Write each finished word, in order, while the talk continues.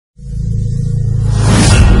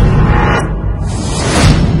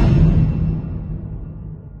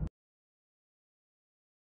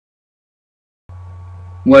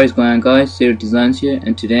What is going on, guys? Zero Designs here,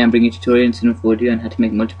 and today I'm bringing a tutorial in Cinema 4D on how to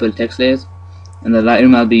make multiple text layers. And the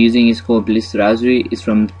Lightroom I'll be using is called Bliss Raspberry. It's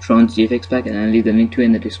from Tron's GFX pack, and I'll leave the link to it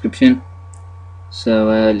in the description. So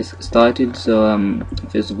let's get started. So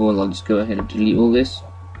first of all, I'll just go ahead and delete all this.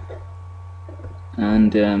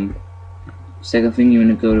 And second thing, you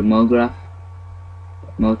want to go to Mode Graph,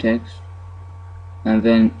 Mode Text, and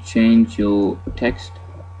then change your text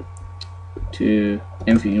to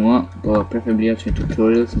anything you want, but preferably after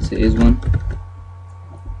tutorial since it is one.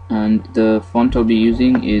 And the font I'll be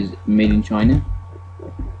using is made in China.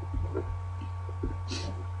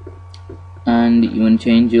 And you want to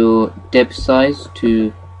change your depth size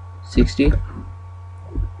to 60,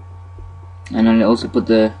 and I'll also put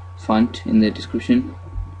the font in the description.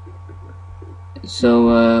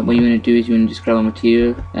 So what you want to do is you want to just grab a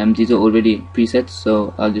material. These are already presets,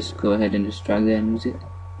 so I'll just go ahead and just drag that and use it.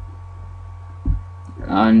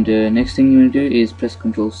 And next thing you want to do is press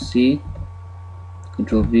Ctrl C,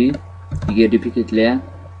 Ctrl V. You get a duplicate layer.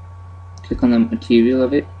 Click on the material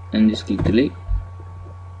of it and just click delete.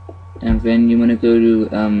 And then you want to go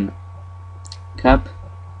to cap,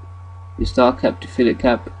 your start cap to fillet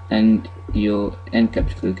cap, and your end cap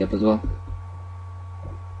to fillet cap as well.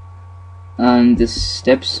 And the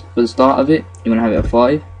steps for the start of it, you want to have it at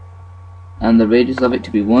 5, and the radius of it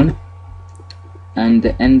to be 1, and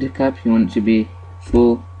the end cap you want it to be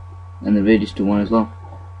 4, and the radius to 1 as well.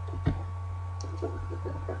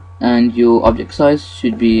 And your object size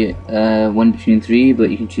should be 1 between 3,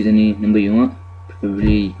 but you can choose any number you want.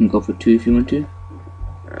 Preferably you can go for 2 if you want to,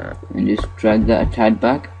 and just drag that a tad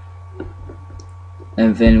back.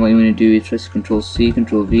 And then what you want to do is press Ctrl C,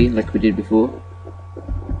 Ctrl V like we did before,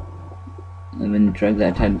 and then drag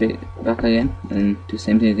that a tad bit back again, and do the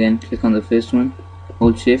same thing again. Click on the first one,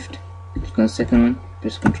 hold shift, click on the second one,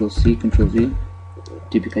 press Ctrl C, Ctrl V,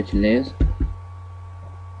 duplicate your layers,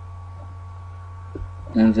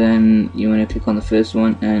 and then you want to click on the first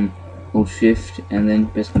one and hold shift and then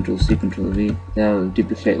press Ctrl C, Ctrl V. That will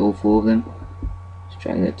duplicate all 4 of them. Just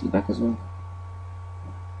drag that to the back as well,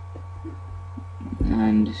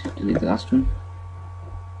 and delete the last one.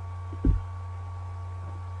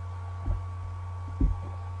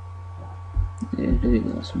 Yeah, delete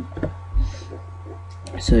the last one.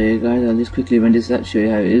 So yeah guys, I'll just quickly render that, show you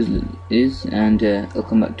how it is, and I'll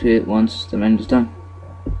come back to it once the render is done.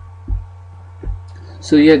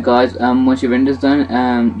 So yeah guys, once your render is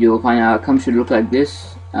done, you'll find our outcome should look like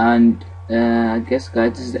this. And I guess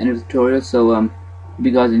guys, this is the end of the tutorial. So if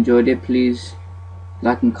you guys enjoyed it, please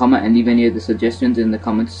like and comment, and leave any of the suggestions in the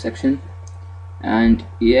comments section. And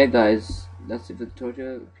yeah guys, that's it for the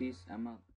tutorial. Peace, I'm out.